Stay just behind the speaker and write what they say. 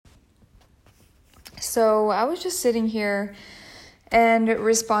So I was just sitting here and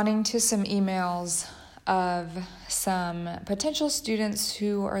responding to some emails of some potential students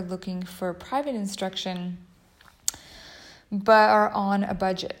who are looking for private instruction but are on a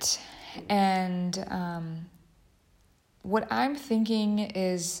budget. And what I'm thinking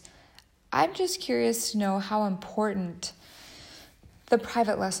is, I'm just curious to know how important the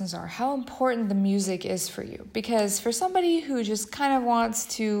private lessons are, how important the music is for you. Because for somebody who just kind of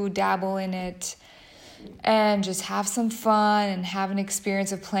wants to dabble in it and just have some fun and have an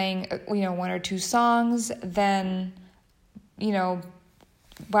experience of playing, one or two songs, then,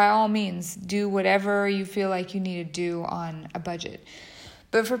 by all means, do whatever you feel like you need to do on a budget.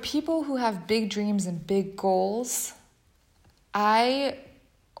 But for people who have big dreams and big goals, I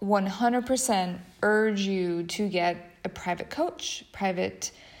 100% urge you to get a private coach, private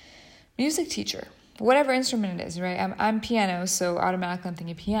music teacher, whatever instrument it is, right? I'm piano, so automatically I'm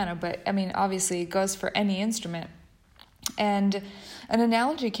thinking piano, but obviously it goes for any instrument. And an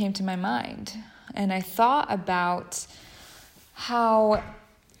analogy came to my mind, and I thought about how,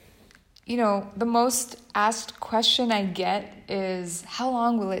 the most asked question I get is, how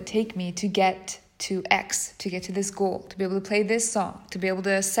long will it take me to get to X, to get to this goal, to be able to play this song, to be able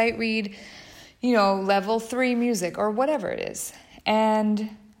to sight read, level 3 music or whatever it is. And,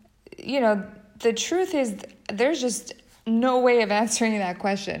 the truth is there's just no way of answering that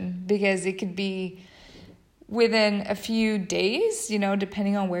question, because it could be within a few days,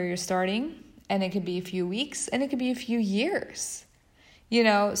 depending on where you're starting, and it could be a few weeks, and it could be a few years,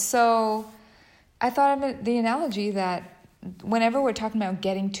 So I thought of the analogy that whenever we're talking about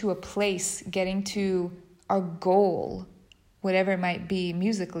getting to a place, getting to our goal, whatever it might be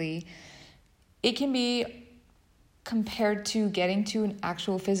musically, it can be compared to getting to an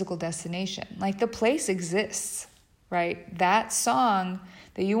actual physical destination. Like, the place exists, right? That song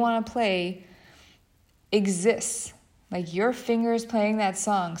that you want to play exists. Like, your fingers playing that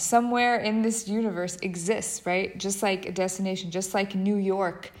song somewhere in this universe exists, right? Just like a destination, just like New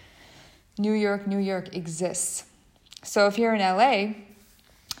York exists. So if you're in LA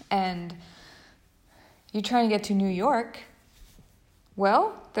and you're trying to get to New York,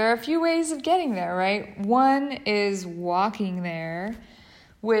 well, there are a few ways of getting there, right? One is walking there,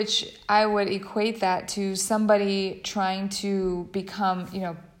 which I would equate that to somebody trying to become,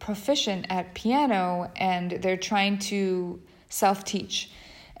 proficient at piano, and they're trying to self-teach.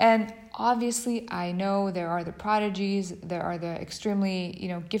 And obviously, I know there are the prodigies, there are the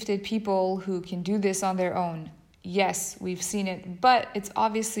extremely, gifted people who can do this on their own. Yes, we've seen it, but it's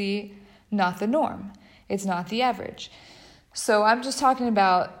obviously not the norm. It's not the average. So I'm just talking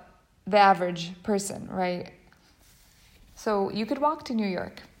about the average person, right? So you could walk to New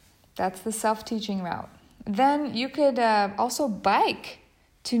York. That's the self-teaching route. Then you could also bike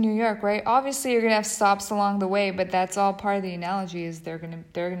to New York, right? Obviously, you're going to have stops along the way, but that's all part of the analogy, is there are going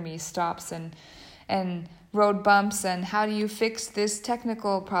to be stops and road bumps, and how do you fix this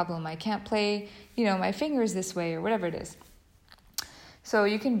technical problem? I can't play, my fingers this way, or whatever it is. So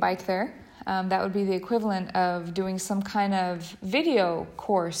you can bike there. That would be the equivalent of doing some kind of video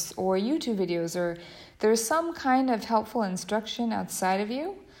course or YouTube videos, or there's some kind of helpful instruction outside of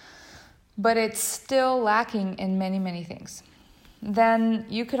you, but it's still lacking in many, many things. Then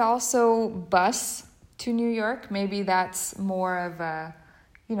you could also bus to New York. Maybe that's more of a,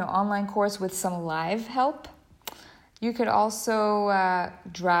 online course with some live help. You could also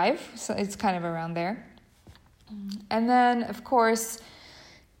drive, so it's kind of around there. And then, of course,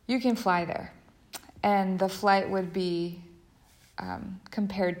 you can fly there. And the flight would be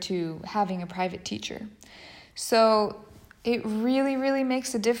compared to having a private teacher. So it really, really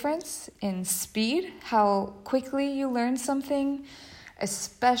makes a difference in speed, how quickly you learn something,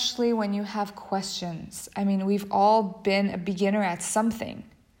 especially when you have questions. We've all been a beginner at something.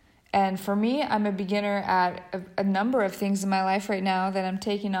 And for me, I'm a beginner at a number of things in my life right now that I'm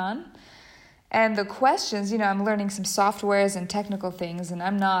taking on. And the questions, I'm learning some softwares and technical things, and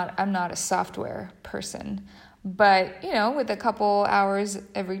I'm not a software person. But, with a couple hours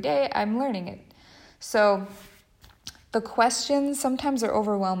every day, I'm learning it. So the questions sometimes are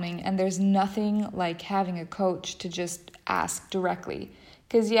overwhelming, and there's nothing like having a coach to just ask directly.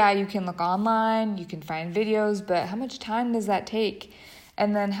 Because, you can look online, you can find videos, but how much time does that take?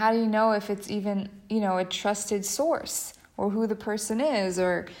 And then how do you know if it's even, a trusted source, or who the person is,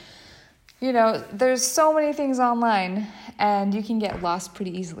 or, there's so many things online, and you can get lost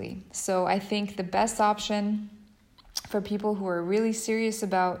pretty easily. So I think the best option for people who are really serious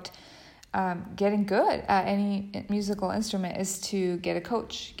about getting good at any musical instrument is to get a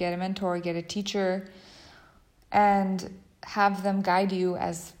coach, get a mentor, get a teacher, and have them guide you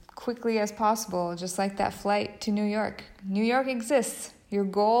as quickly as possible, just like that flight to New York. New York exists. Your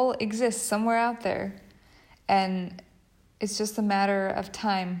goal exists somewhere out there. And it's just a matter of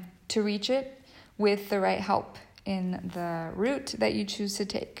time to reach it with the right help in the route that you choose to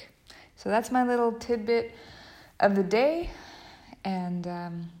take. So that's my little tidbit of the day. And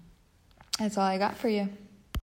that's all I got for you.